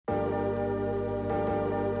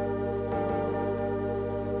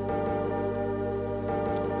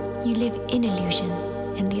You live in illusion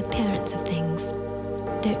and the appearance of things.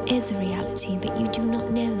 There is a reality, but you do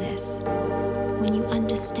not know this. When you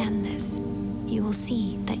understand this, you will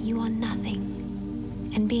see that you are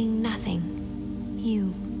nothing. And being nothing,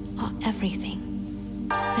 you are everything.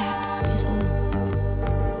 That is all.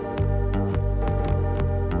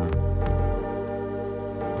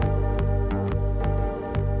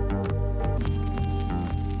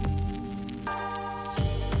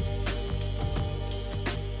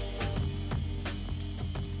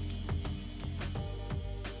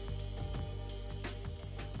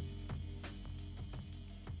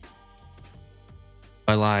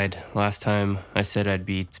 I lied. Last time I said I'd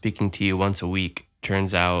be speaking to you once a week.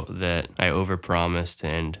 Turns out that I overpromised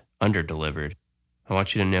and underdelivered. I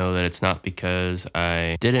want you to know that it's not because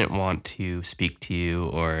I didn't want to speak to you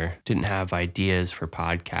or didn't have ideas for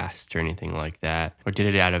podcasts or anything like that, or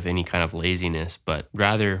did it out of any kind of laziness, but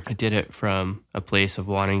rather I did it from a place of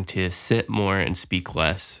wanting to sit more and speak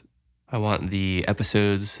less. I want the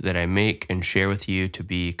episodes that I make and share with you to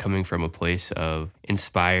be coming from a place of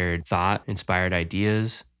inspired thought, inspired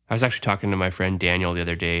ideas. I was actually talking to my friend Daniel the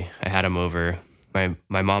other day. I had him over. My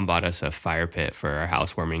mom bought us a fire pit for our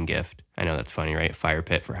housewarming gift. I know that's funny, right? Fire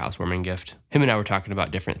pit for housewarming gift. Him and I were talking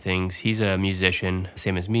about different things. He's a musician,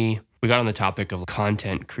 same as me. We got on the topic of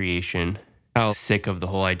content creation, how sick of the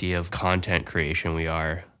whole idea of content creation we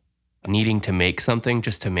are. Needing to make something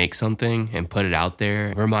just to make something and put it out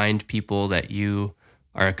there. Remind people that you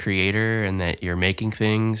are a creator and that you're making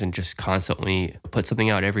things and just constantly put something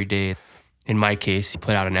out every day. In my case,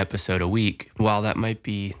 put out an episode a week. While that might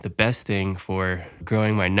be the best thing for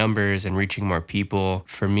growing my numbers and reaching more people,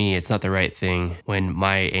 for me, it's not the right thing when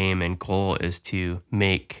my aim and goal is to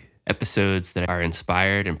make episodes that are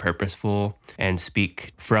inspired and purposeful and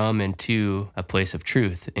speak from and to a place of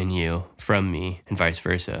truth in you, from me, and vice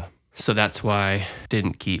versa. So that's why I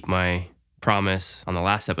didn't keep my promise on the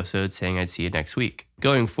last episode saying I'd see you next week.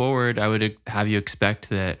 Going forward, I would have you expect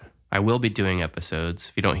that I will be doing episodes.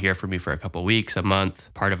 If you don't hear from me for a couple weeks, a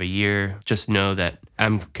month, part of a year, just know that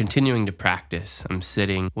I'm continuing to practice. I'm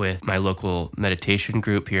sitting with my local meditation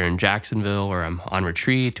group here in Jacksonville, or I'm on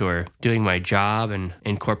retreat, or doing my job and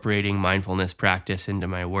incorporating mindfulness practice into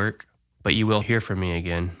my work. But you will hear from me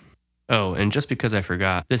again. Oh, and just because I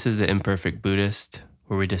forgot, this is the Imperfect Buddhist,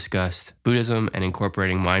 where we discussed Buddhism and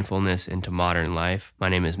incorporating mindfulness into modern life. My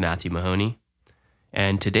name is Matthew Mahoney,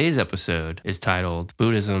 and today's episode is titled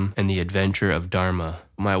Buddhism and the Adventure of Dharma.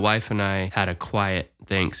 My wife and I had a quiet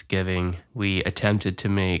Thanksgiving. We attempted to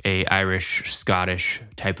make a Irish-Scottish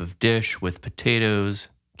type of dish with potatoes,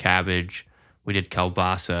 cabbage. We did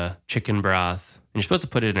kielbasa, chicken broth, and you're supposed to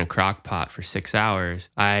put it in a crock pot for 6 hours.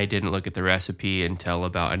 I didn't look at the recipe until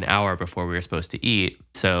about an hour before we were supposed to eat,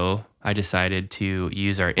 so I decided to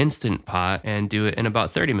use our Instant Pot and do it in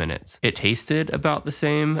about 30 minutes. It tasted about the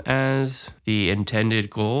same as the intended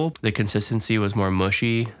goal. The consistency was more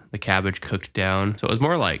mushy. The cabbage cooked down. So it was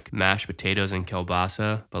more like mashed potatoes and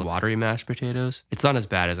kielbasa, but watery mashed potatoes. It's not as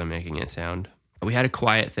bad as I'm making it sound. We had a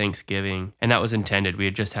quiet Thanksgiving, and that was intended. We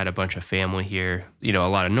had just had a bunch of family here, a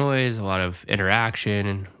lot of noise, a lot of interaction,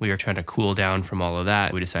 and we were trying to cool down from all of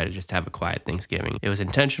that. We decided just to have a quiet Thanksgiving. It was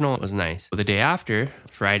intentional. It was nice. But the day after,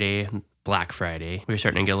 Friday, Black Friday, we were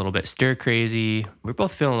starting to get a little bit stir crazy. We were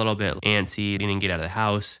both feeling a little bit antsy, didn't get out of the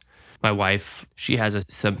house. My wife, she has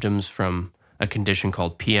symptoms from a condition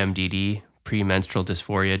called PMDD, premenstrual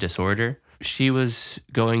dysphoria disorder. She was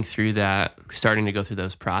going through that, starting to go through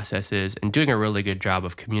those processes and doing a really good job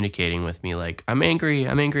of communicating with me like, I'm angry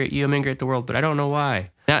at you, I'm angry at the world, but I don't know why.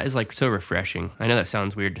 That is so refreshing. I know that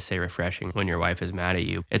sounds weird to say refreshing when your wife is mad at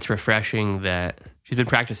you. It's refreshing that she's been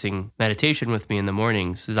practicing meditation with me in the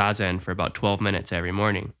mornings, Zazen, for about 12 minutes every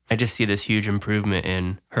morning. I just see this huge improvement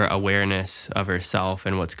in her awareness of herself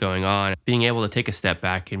and what's going on. Being able to take a step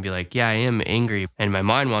back and be like, yeah, I am angry. And my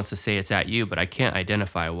mind wants to say it's at you, but I can't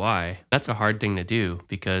identify why. That's a hard thing to do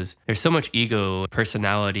because there's so much ego,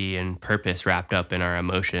 personality, and purpose wrapped up in our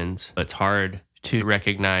emotions. It's hard to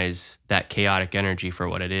recognize that chaotic energy for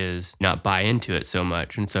what it is, not buy into it so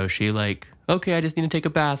much. And so she okay, I just need to take a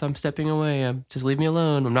bath. I'm stepping away. Just leave me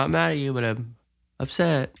alone. I'm not mad at you, but I'm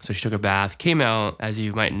upset. So she took a bath, came out. As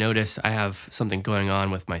you might notice, I have something going on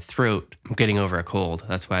with my throat. I'm getting over a cold.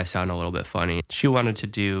 That's why I sound a little bit funny. She wanted to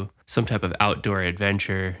do some type of outdoor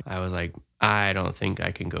adventure. I was like, I don't think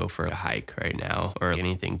I can go for a hike right now or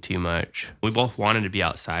anything too much. We both wanted to be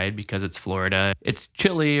outside because it's Florida. It's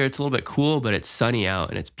chilly or it's a little bit cool, but it's sunny out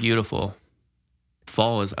and it's beautiful.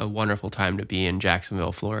 Fall is a wonderful time to be in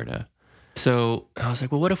Jacksonville, Florida. So I was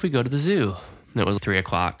like, well, what if we go to the zoo? And it was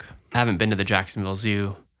 3:00. I haven't been to the Jacksonville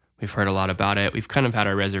Zoo. We've heard a lot about it. We've kind of had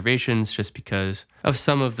our reservations just because of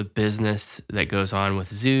some of the business that goes on with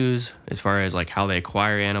zoos as far as like how they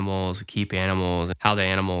acquire animals, keep animals, how the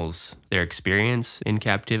animals, their experience in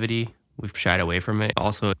captivity. We've shied away from it.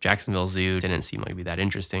 Also, Jacksonville Zoo didn't seem like it'd be that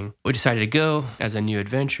interesting. We decided to go as a new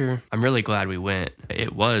adventure. I'm really glad we went.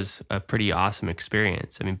 It was a pretty awesome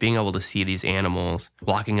experience. I mean, being able to see these animals,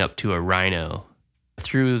 walking up to a rhino,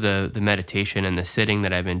 through the meditation and the sitting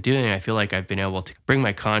that I've been doing, I feel like I've been able to bring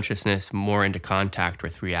my consciousness more into contact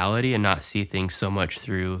with reality and not see things so much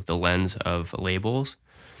through the lens of labels.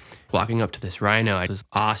 Walking up to this rhino, I was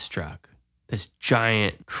awestruck. This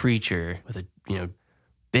giant creature with a,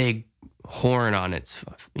 big horn on its,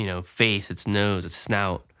 face, its nose, its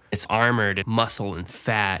snout. It's armored and muscle and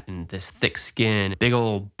fat and this thick skin, big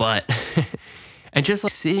old butt. And just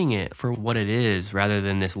like seeing it for what it is rather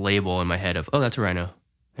than this label in my head of, oh, that's a rhino,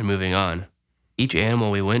 and moving on. Each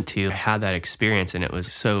animal we went to had that experience, and it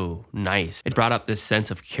was so nice. It brought up this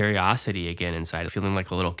sense of curiosity again inside, feeling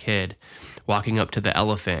like a little kid, walking up to the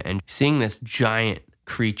elephant and seeing this giant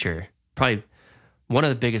creature, probably one of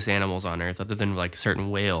the biggest animals on earth other than like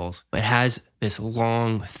certain whales. It has this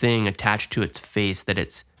long thing attached to its face that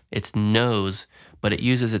its nose, but it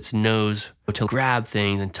uses its nose to grab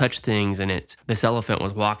things and touch things. And this elephant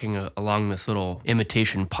was walking along this little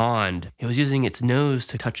imitation pond. It was using its nose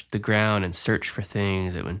to touch the ground and search for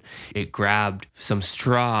things. It grabbed some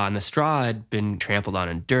straw, and the straw had been trampled on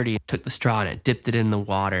and dirty. It took the straw and it dipped it in the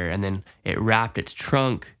water, and then it wrapped its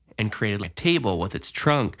trunk and created like a table with its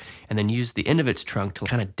trunk, and then used the end of its trunk to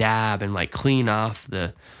kind of dab and like clean off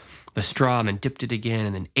the straw, and then dipped it again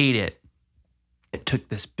and then ate it. It took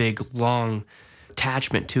this big, long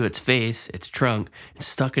attachment to its face, its trunk, and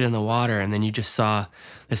stuck it in the water, and then you just saw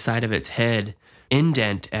the side of its head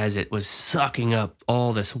indent as it was sucking up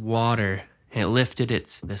all this water. And it lifted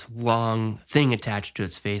this long thing attached to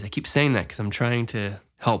its face. I keep saying that because I'm trying to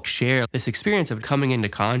help share this experience of coming into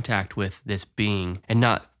contact with this being and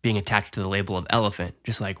not being attached to the label of elephant.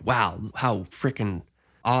 Just like, wow, how freaking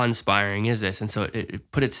awe-inspiring is this? And so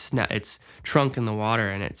it put its trunk in the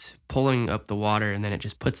water, and it's pulling up the water, and then it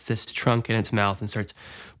just puts this trunk in its mouth and starts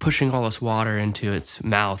pushing all this water into its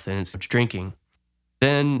mouth, and it's drinking.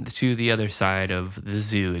 Then to the other side of the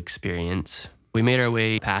zoo experience, we made our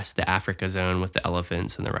way past the Africa zone with the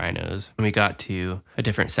elephants and the rhinos, and we got to a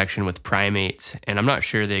different section with primates, and I'm not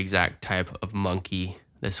sure the exact type of monkey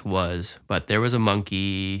this was, but there was a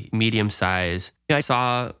monkey, medium size. I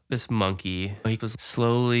saw this monkey. He was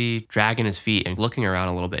slowly dragging his feet and looking around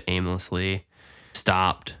a little bit aimlessly.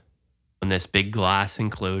 Stopped in this big glass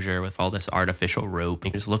enclosure with all this artificial rope.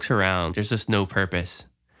 He just looks around. There's just no purpose.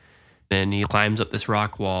 Then he climbs up this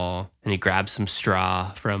rock wall, and he grabs some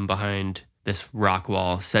straw from behind this rock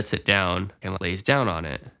wall, sets it down, and lays down on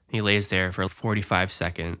it. He lays there for 45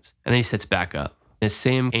 seconds, and then he sits back up. This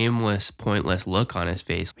same aimless, pointless look on his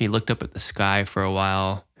face. He looked up at the sky for a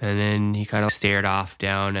while, and then he kind of stared off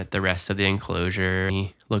down at the rest of the enclosure.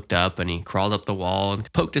 He looked up, and he crawled up the wall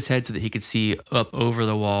and poked his head so that he could see up over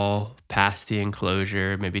the wall, past the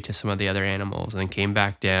enclosure, maybe to some of the other animals, and then came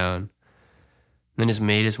back down. And then just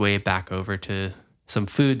made his way back over to some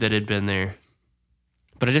food that had been there.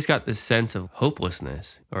 But I just got this sense of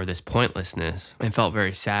hopelessness, or this pointlessness, and felt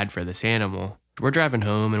very sad for this animal. We're driving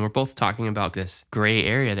home, and we're both talking about this gray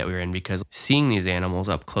area that we were in, because seeing these animals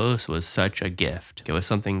up close was such a gift. It was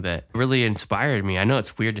something that really inspired me. I know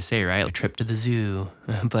it's weird to say, right? A trip to the zoo,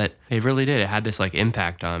 but it really did. It had this like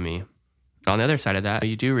impact on me. On the other side of that,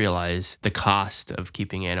 you do realize the cost of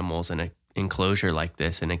keeping animals in an enclosure like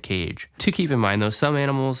this, in a cage. To keep in mind though, some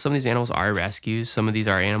of these animals are rescues. Some of these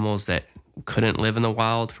are animals that couldn't live in the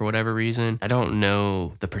wild for whatever reason. I don't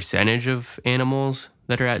know the percentage of animals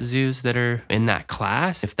that are at zoos that are in that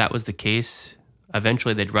class. If that was the case,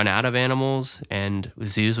 eventually they'd run out of animals and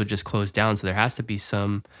zoos would just close down. So there has to be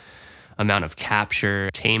some amount of capture,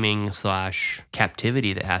 taming /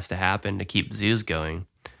 captivity that has to happen to keep zoos going.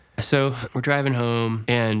 So we're driving home,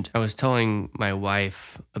 and I was telling my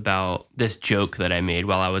wife about this joke that I made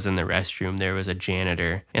while I was in the restroom. There was a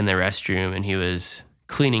janitor in the restroom, and he was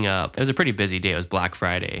cleaning up. It was a pretty busy day. It was Black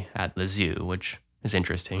Friday at the zoo, which is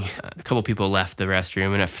interesting. A couple people left the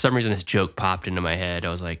restroom, and for some reason this joke popped into my head. I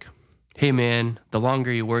was like, hey man, the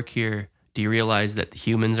longer you work here, do you realize that the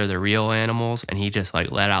humans are the real animals? And he just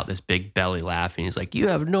like let out this big belly laugh, and he's like, you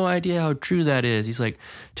have no idea how true that is. He's like,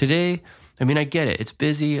 today, I mean, I get it. It's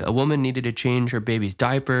busy. A woman needed to change her baby's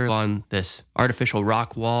diaper on this artificial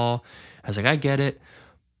rock wall. I was like, I get it.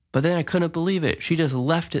 But then I couldn't believe it. She just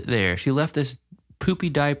left it there. She left this poopy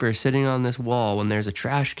diaper sitting on this wall when there's a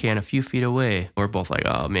trash can a few feet away. We're both like,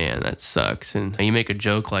 oh man, that sucks. And you make a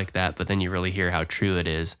joke like that, but then you really hear how true it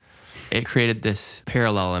is. It created this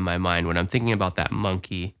parallel in my mind when I'm thinking about that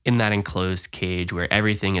monkey in that enclosed cage where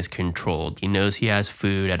everything is controlled. He knows he has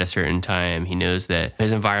food at a certain time. He knows that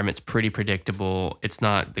his environment's pretty predictable. It's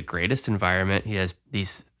not the greatest environment. He has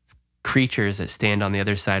these creatures that stand on the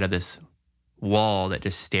other side of this wall that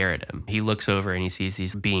just stare at him. He looks over and he sees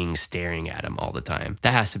these beings staring at him all the time.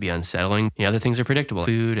 That has to be unsettling. The other things are predictable.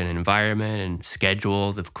 Food and environment and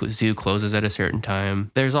schedule. The zoo closes at a certain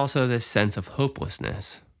time. There's also this sense of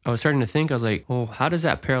hopelessness. I was starting to think, I was like, well, how does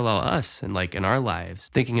that parallel us and like in our lives?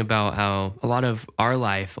 Thinking about how a lot of our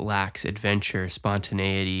life lacks adventure,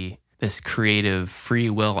 spontaneity, this creative free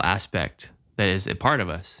will aspect that is a part of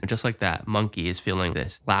us. And just like that monkey is feeling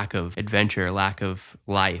this lack of adventure, lack of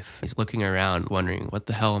life. He's looking around wondering, what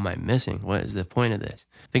the hell am I missing? What is the point of this?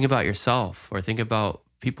 Think about yourself, or think about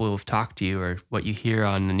people who've talked to you, or what you hear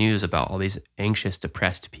on the news about all these anxious,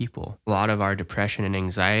 depressed people. A lot of our depression and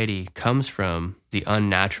anxiety comes from the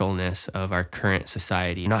unnaturalness of our current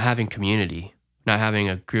society, not having community, not having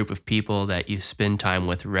a group of people that you spend time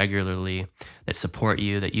with regularly, that support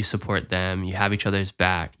you, that you support them, you have each other's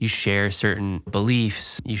back, you share certain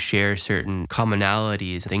beliefs, you share certain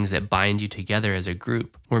commonalities, things that bind you together as a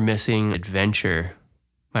group. We're missing adventure.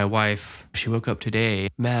 My wife, she woke up today,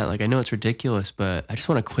 Matt, like, I know it's ridiculous, but I just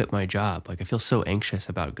want to quit my job. Like, I feel so anxious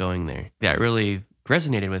about going there. That really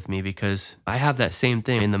resonated with me because I have that same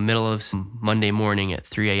thing in the middle of some Monday morning at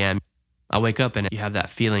 3 a.m. I wake up and you have that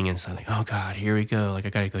feeling inside, like, oh God, here we go. Like, I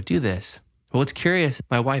got to go do this. Well, what's curious,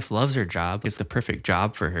 my wife loves her job. It's the perfect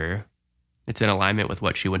job for her. It's in alignment with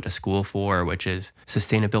what she went to school for, which is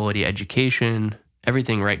sustainability education.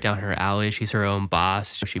 Everything right down her alley. She's her own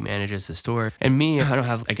boss. She manages the store. And me, I don't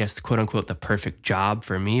have, I guess, quote unquote, the perfect job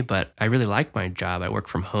for me, but I really like my job. I work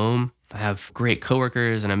from home. I have great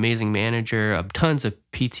coworkers, an amazing manager, tons of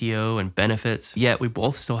PTO and benefits. Yet we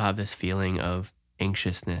both still have this feeling of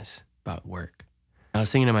anxiousness about work. I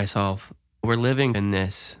was thinking to myself, we're living in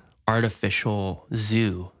this artificial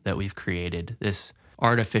zoo that we've created, this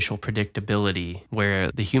artificial predictability where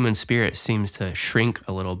the human spirit seems to shrink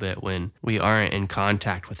a little bit when we aren't in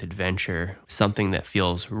contact with adventure, something that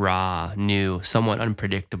feels raw, new, somewhat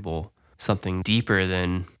unpredictable, something deeper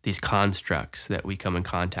than these constructs that we come in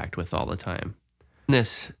contact with all the time.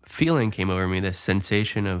 This feeling came over me, this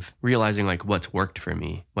sensation of realizing like what's worked for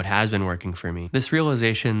me, what has been working for me. This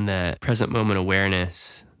realization that present moment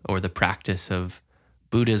awareness, or the practice of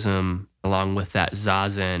Buddhism, along with that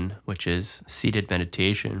Zazen, which is seated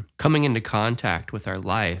meditation, coming into contact with our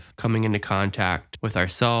life, coming into contact with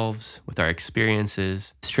ourselves, with our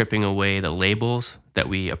experiences, stripping away the labels that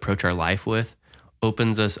we approach our life with,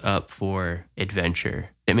 opens us up for adventure.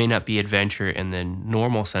 It may not be adventure in the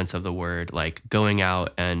normal sense of the word, like going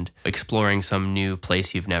out and exploring some new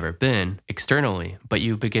place you've never been externally, but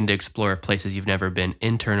you begin to explore places you've never been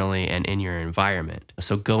internally and in your environment.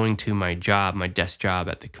 So going to my job, my desk job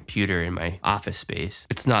at the computer in my office space,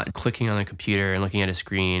 it's not clicking on the computer and looking at a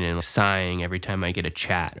screen and sighing every time I get a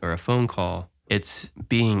chat or a phone call. It's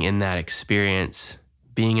being in that experience,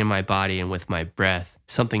 being in my body and with my breath.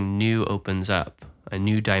 Something new opens up, a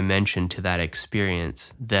new dimension to that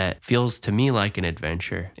experience that feels to me like an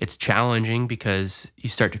adventure. It's challenging because you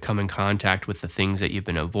start to come in contact with the things that you've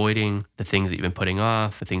been avoiding, the things that you've been putting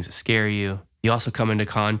off, the things that scare you. You also come into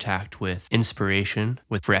contact with inspiration,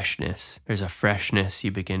 with freshness. There's a freshness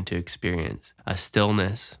you begin to experience, a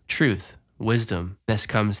stillness, truth, wisdom. This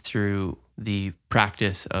comes through the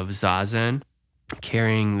practice of Zazen,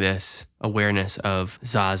 carrying this awareness of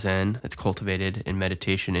Zazen that's cultivated in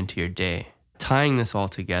meditation into your day. Tying this all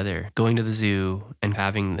together, going to the zoo and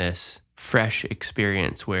having this fresh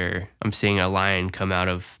experience where I'm seeing a lion come out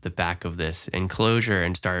of the back of this enclosure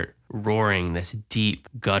and start roaring this deep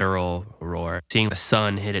guttural roar, seeing the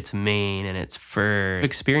sun hit its mane and its fur,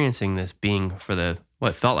 experiencing this being for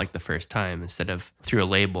what felt like the first time instead of through a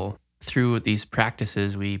label. Through these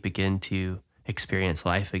practices, we begin to experience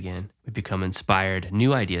life again. We become inspired.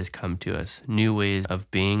 New ideas come to us, new ways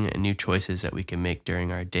of being and new choices that we can make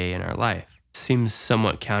during our day and our life. It seems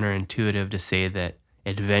somewhat counterintuitive to say that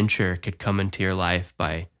adventure could come into your life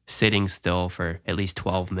by sitting still for at least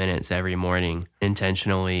 12 minutes every morning,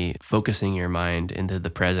 intentionally focusing your mind into the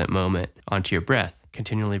present moment, onto your breath,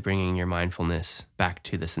 continually bringing your mindfulness back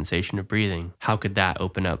to the sensation of breathing. How could that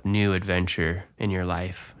open up new adventure in your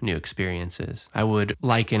life, new experiences? I would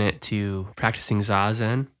liken it to practicing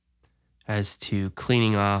Zazen as to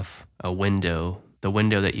cleaning off a window the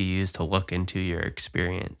window that you use to look into your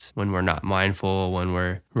experience. When we're not mindful, when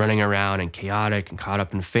we're running around and chaotic and caught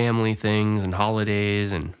up in family things and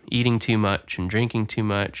holidays and eating too much and drinking too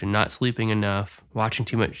much and not sleeping enough, watching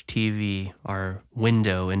too much TV, our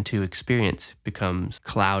window into experience becomes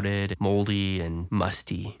clouded, moldy, and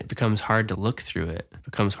musty. It becomes hard to look through it. It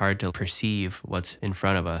becomes hard to perceive what's in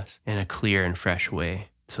front of us in a clear and fresh way.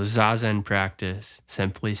 So Zazen practice,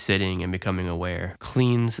 simply sitting and becoming aware,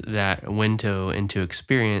 cleans that window into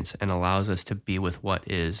experience and allows us to be with what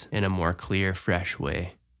is in a more clear, fresh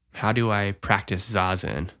way. How do I practice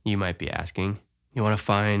Zazen? You might be asking. You want to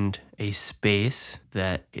find a space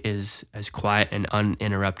that is as quiet and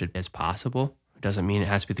uninterrupted as possible. It doesn't mean it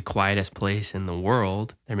has to be the quietest place in the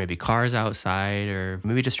world. There may be cars outside or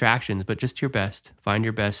maybe distractions, but just your best. Find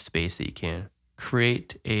your best space that you can.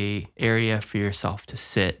 Create an area for yourself to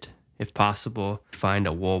sit. If possible, find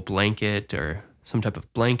a wool blanket or some type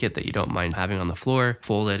of blanket that you don't mind having on the floor.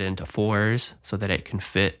 Fold it into fours so that it can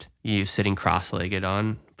fit you sitting cross-legged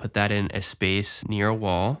on. Put that in a space near a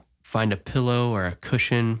wall. Find a pillow or a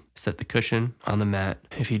cushion. Set the cushion on the mat.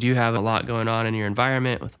 If you do have a lot going on in your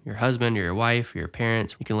environment with your husband or your wife or your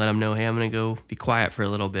parents, you can let them know, hey, I'm going to go be quiet for a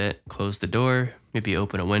little bit. Close the door. Maybe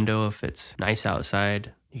open a window if it's nice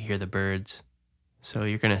outside. You hear the birds. So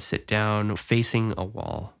you're going to sit down facing a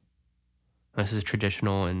wall. This is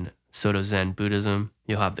traditional in Soto Zen Buddhism.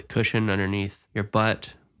 You'll have the cushion underneath your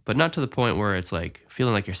butt, but not to the point where it's like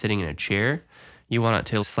feeling like you're sitting in a chair. You want it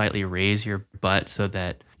to slightly raise your butt so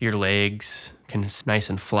that your legs can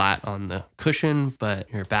nice and flat on the cushion, but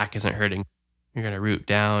your back isn't hurting. You're going to root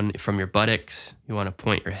down from your buttocks. You want to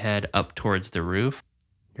point your head up towards the roof.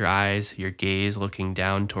 Your eyes, your gaze looking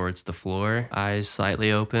down towards the floor. Eyes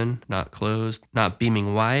slightly open, not closed, not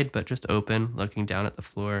beaming wide, but just open, looking down at the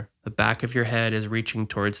floor. The back of your head is reaching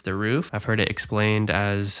towards the roof. I've heard it explained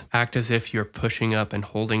as act as if you're pushing up and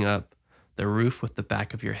holding up the roof with the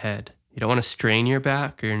back of your head. You don't want to strain your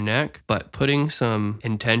back or your neck, but putting some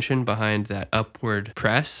intention behind that upward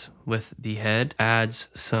press with the head adds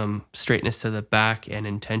some straightness to the back and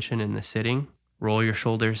intention in the sitting. Roll your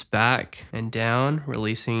shoulders back and down,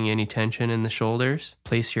 releasing any tension in the shoulders.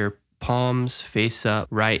 Place your palms face up,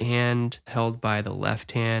 right hand held by the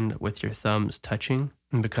left hand with your thumbs touching,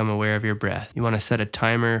 and become aware of your breath. You want to set a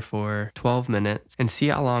timer for 12 minutes and see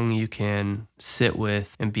how long you can sit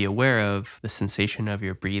with and be aware of the sensation of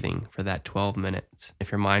your breathing for that 12 minutes.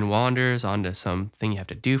 If your mind wanders onto something you have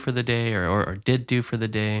to do for the day or did do for the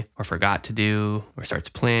day or forgot to do or starts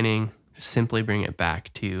planning, simply bring it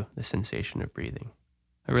back to the sensation of breathing.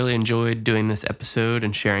 I really enjoyed doing this episode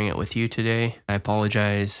and sharing it with you today. I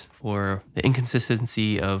apologize for the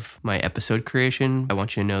inconsistency of my episode creation. I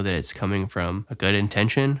want you to know that it's coming from a good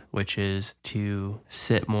intention, which is to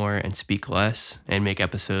sit more and speak less and make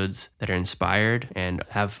episodes that are inspired and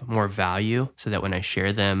have more value so that when I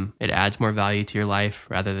share them, it adds more value to your life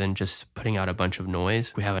rather than just putting out a bunch of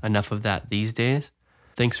noise. We have enough of that these days.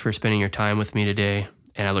 Thanks for spending your time with me today,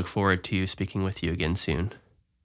 and I look forward to speaking with you again soon.